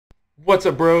What's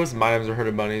up, bros? My name is Herd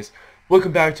of Bunnies.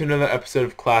 Welcome back to another episode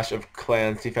of Clash of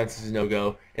Clans Defenses No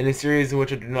Go, in a series in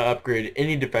which I do not upgrade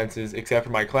any defenses except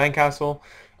for my clan castle,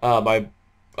 my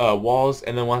walls,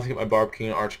 and then once I get my Barb King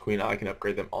and Archer Queen, I can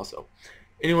upgrade them also.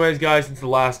 Anyways, guys, since the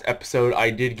last episode,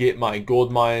 I did get my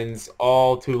gold mines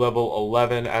all to level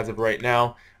 11 as of right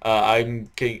now. I'm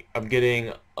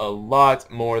getting a lot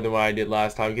more than what I did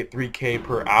last time. I get 3K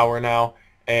per hour now,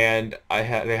 and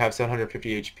they have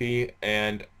 750 HP,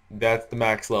 and that's the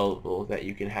max level that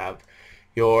you can have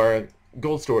your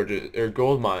gold storage or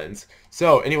gold mines.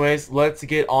 So, anyways, let's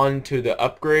get on to the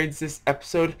upgrades this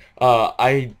episode.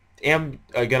 I am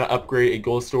gonna upgrade a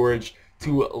gold storage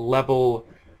to level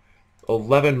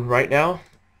 11 right now,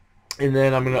 and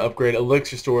then I'm going to upgrade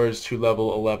elixir storage to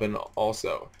level 11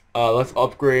 also. Let's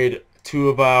upgrade two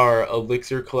of our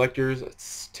elixir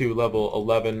collectors to level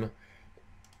 11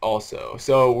 also.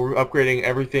 So we're upgrading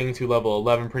everything to level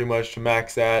 11 pretty much to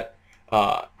max that,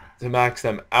 to max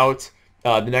them out.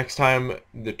 The next time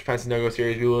the Defense No Go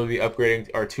series, we will be upgrading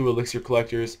our two elixir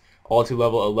collectors all to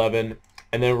level 11,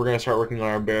 and then we're going to start working on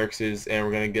our barracks, and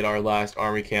we're going to get our last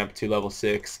army camp to level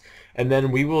 6, and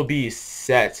then we will be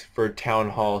set for Town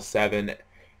Hall 7, and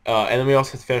then we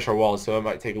also have to finish our walls, so it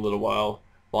might take a little while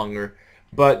longer.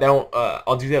 But now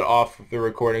I'll do that off the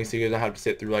recording, so you guys don't have to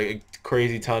sit through like a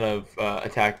crazy ton of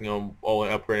attacking them all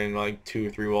and upgrading like 2 or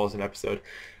 3 walls an episode.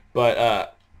 But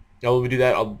I will do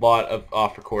that a lot of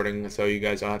off recording, so you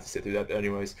guys don't have to sit through that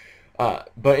anyways. But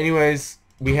anyways,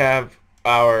 we have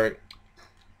our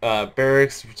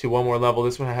barracks to one more level.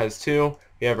 This one has 2.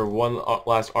 We have our one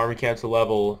last army camp to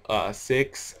level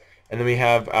 6, and then we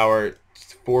have our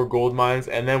 4 gold mines,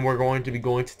 and then we're going to be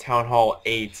going to Town Hall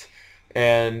 8,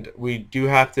 and we do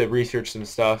have to research some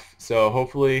stuff. So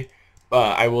hopefully,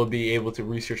 I will be able to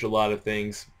research a lot of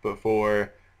things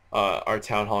before our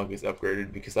Town Hall gets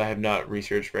upgraded, because I have not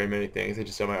researched very many things. I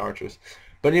just know my archers.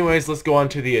 But anyways, let's go on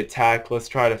to the attack. Let's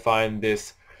try to find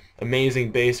this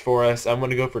amazing base for us. I'm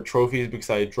going to go for trophies because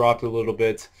I dropped a little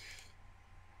bit.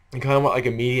 I kind of want like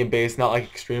a medium base, not like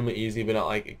extremely easy, but not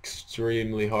like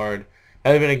extremely hard.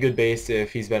 That would have been a good base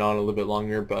if he's been on a little bit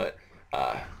longer, but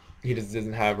he just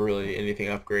doesn't have really anything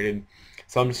upgraded.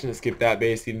 So I'm just going to skip that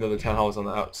base, even though the town hall is on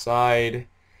the outside.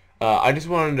 I just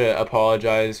wanted to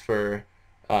apologize for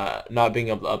not being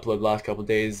able to upload the last couple of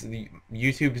days.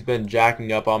 YouTube's been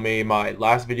jacking up on me. My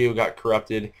last video got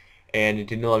corrupted, and it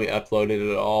didn't let me upload it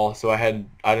at all. So I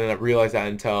didn't realize that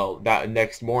until that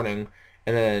next morning.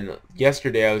 And then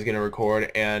yesterday I was going to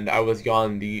record, and I was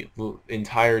gone the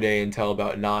entire day until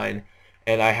about 9.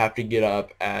 And I have to get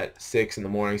up at 6 in the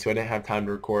morning, so I didn't have time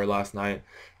to record last night.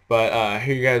 But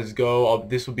here you guys go.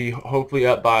 This will be hopefully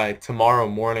up by tomorrow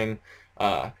morning.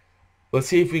 Let's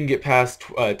see if we can get past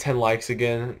 10 likes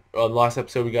again. On the last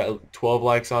episode, we got 12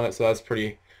 likes on it, so that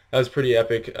was pretty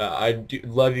epic. I do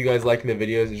love you guys liking the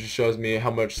videos. It just shows me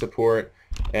how much support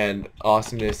and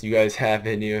awesomeness you guys have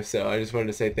in you. So I just wanted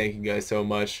to say thank you guys so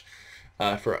much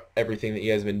for everything that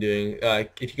you guys have been doing.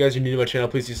 If you guys are new to my channel,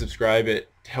 please do subscribe. It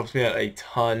helps me out a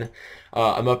ton.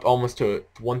 I'm up almost to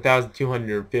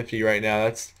 1,250 right now.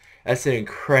 That's an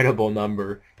incredible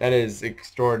number. That is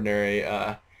extraordinary.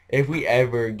 If we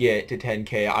ever get to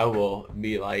 10K, I will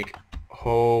be like,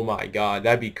 oh my god,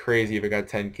 that'd be crazy if I got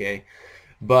 10K.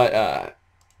 But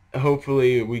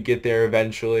hopefully we get there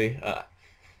eventually,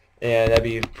 and that'd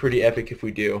be pretty epic if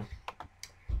we do.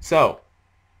 So,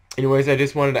 anyways, I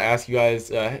just wanted to ask you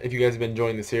guys if you guys have been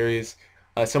enjoying the series.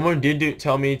 Someone did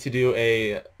tell me to do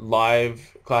a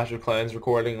live Clash of Clans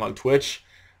recording on Twitch.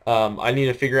 I need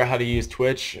to figure out how to use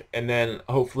Twitch, and then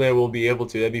hopefully I will be able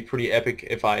to. That'd be pretty epic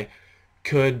if I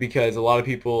could, because a lot of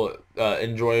people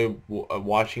enjoy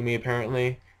watching me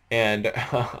apparently, and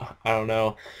I don't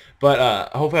know,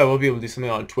 but hopefully I will be able to do something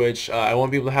on Twitch. I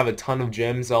won't be able to have a ton of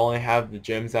gems. I'll only have the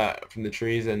gems that from the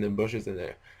trees and the bushes and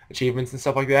the achievements and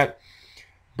stuff like that,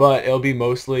 but it'll be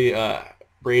mostly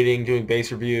raiding, doing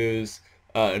base reviews,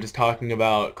 just talking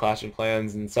about Clash of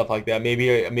Clans and stuff like that. Maybe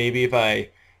if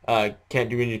I can't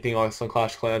do anything else on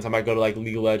Clash of Clans, I might go to like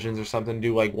League of Legends or something,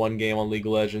 do like one game on League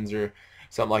of Legends or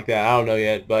something like that. I don't know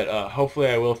yet, but hopefully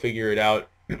I will figure it out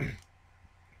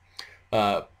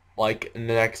like in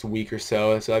the next week or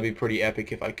so. So that'd be pretty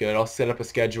epic if I could. I'll set up a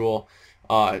schedule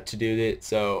to do it.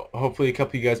 So hopefully a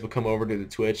couple of you guys will come over to the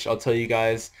Twitch. I'll tell you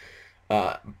guys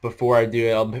before I do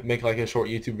it. I'll make like a short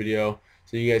YouTube video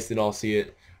so you guys can all see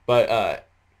it. But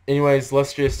anyways,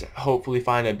 let's just hopefully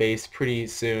find a base pretty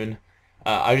soon.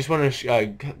 I just want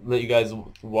to let you guys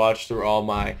watch through all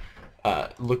my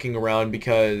looking around,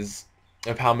 because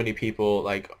of how many people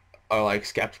like are like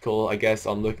skeptical, I guess,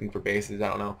 on looking for bases. I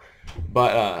don't know,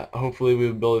 but hopefully we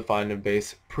will be able to find a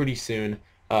base pretty soon.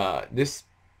 This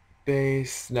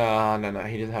base, no,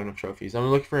 he doesn't have enough trophies. I'm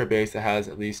looking for a base that has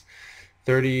at least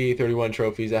 30, 31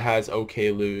 trophies, that has okay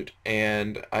loot,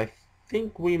 and I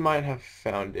think we might have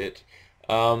found it.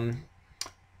 Um,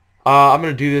 I'm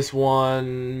gonna do this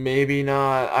one, maybe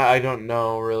not. I don't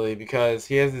know really, because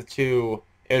he has the two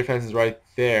air defenses right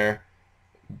there,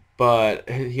 but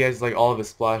he has like all of his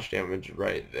splash damage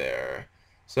right there.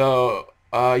 So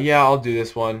yeah, I'll do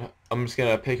this one. I'm just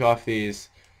gonna pick off these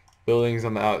buildings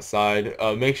on the outside.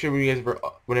 Make sure when you guys,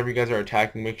 whenever you guys are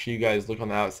attacking, make sure you guys look on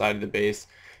the outside of the base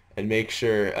and make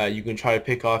sure you can try to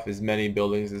pick off as many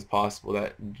buildings as possible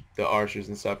that the archers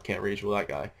and stuff can't reach. Well, that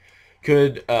guy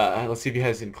could. Let's see if he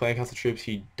has any clan castle troops.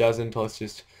 He doesn't. Let's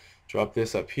just drop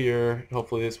this up here.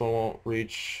 Hopefully this one won't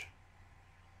reach.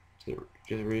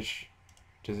 Does it reach?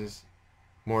 Does this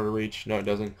mortar reach? No, it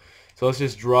doesn't. So let's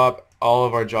just drop all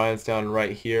of our giants down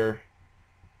right here.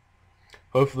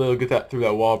 Hopefully they'll get that through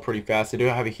that wall pretty fast. They do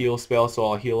have a heal spell, so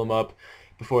I'll heal them up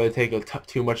before they take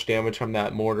too much damage from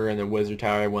that mortar and the wizard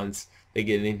tower once they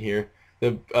get in here.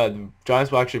 The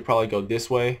giants will actually probably go this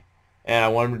way, and I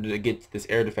want them to get to this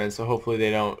air defense, so hopefully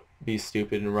they don't be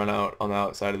stupid and run out on the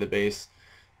outside of the base.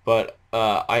 But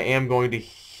I am going to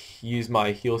use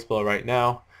my heal spell right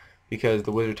now because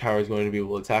the wizard tower is going to be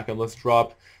able to attack them. Let's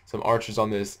drop some archers on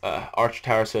this archer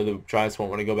tower so the giants won't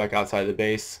want to go back outside the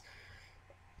base.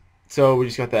 So we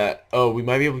just got that. Oh, we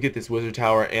might be able to get this wizard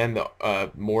tower and the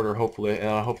mortar, hopefully.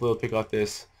 And hopefully they'll pick off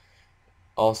this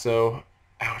also.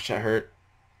 Ouch, that hurt.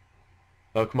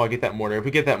 Oh, come on, get that mortar. If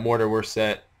we get that mortar, we're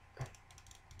set.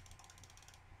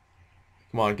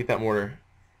 Come on, get that mortar.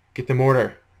 Get the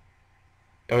mortar.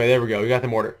 Okay, there we go. We got the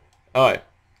mortar. Alright.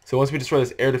 So once we destroy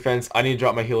this air defense, I need to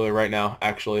drop my healer right now,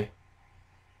 actually.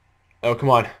 Oh, come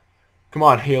on. Come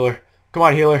on, healer. Come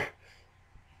on, healer.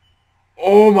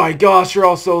 Oh my gosh, you're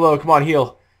all so low. Come on,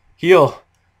 heal. Heal.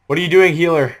 What are you doing,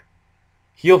 healer?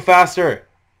 Heal faster.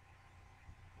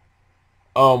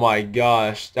 Oh my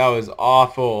gosh, that was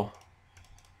awful.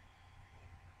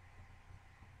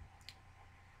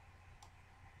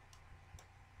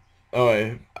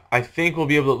 Oh, I think we'll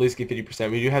be able to at least get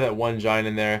 50%. We do have that one giant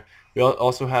in there. We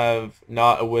also have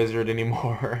not a wizard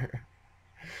anymore.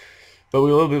 But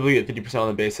we will be able to get 50% on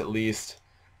the base at least.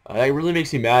 That really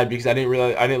makes me mad because I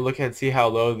didn't look and see how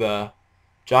low the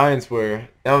giants were.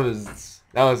 That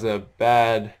was a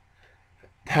bad.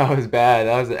 That was bad.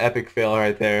 That was an epic fail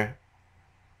right there.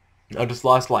 I just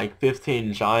lost like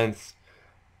 15 giants.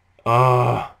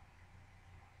 Oh,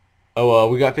 oh well,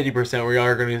 we got 50%. We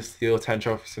are going to steal 10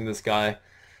 trophies from this guy.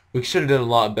 We should have done a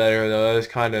lot better though. That was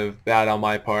kind of bad on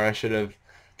my part. I should have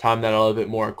timed that a little bit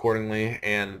more accordingly.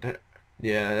 And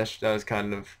yeah, that was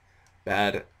kind of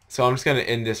bad. So I'm just going to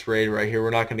end this raid right here. We're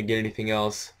not going to get anything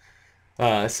else.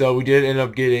 So we did end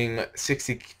up getting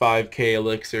 65k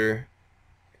elixir,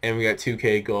 and we got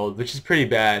 2k gold, which is pretty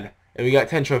bad. And we got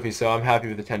 10 trophies, so I'm happy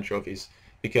with the 10 trophies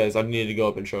because I needed to go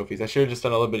up in trophies. I should have just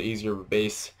done a little bit easier of a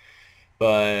base,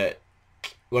 but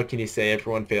what can you say?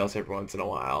 Everyone fails every once in a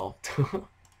while.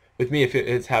 With me,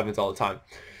 it happens all the time.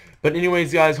 But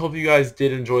anyways, guys, hope you guys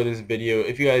did enjoy this video.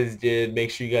 If you guys did, make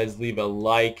sure you guys leave a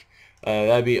like.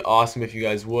 That'd be awesome if you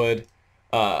guys would.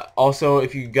 Also,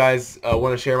 if you guys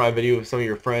want to share my video with some of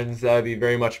your friends, that would be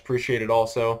very much appreciated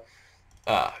also.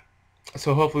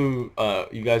 So hopefully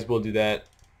you guys will do that.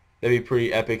 That'd be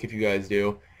pretty epic if you guys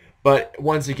do. But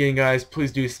once again, guys,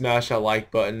 please do smash that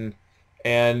like button.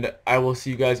 And I will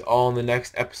see you guys all in the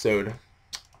next episode.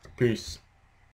 Peace.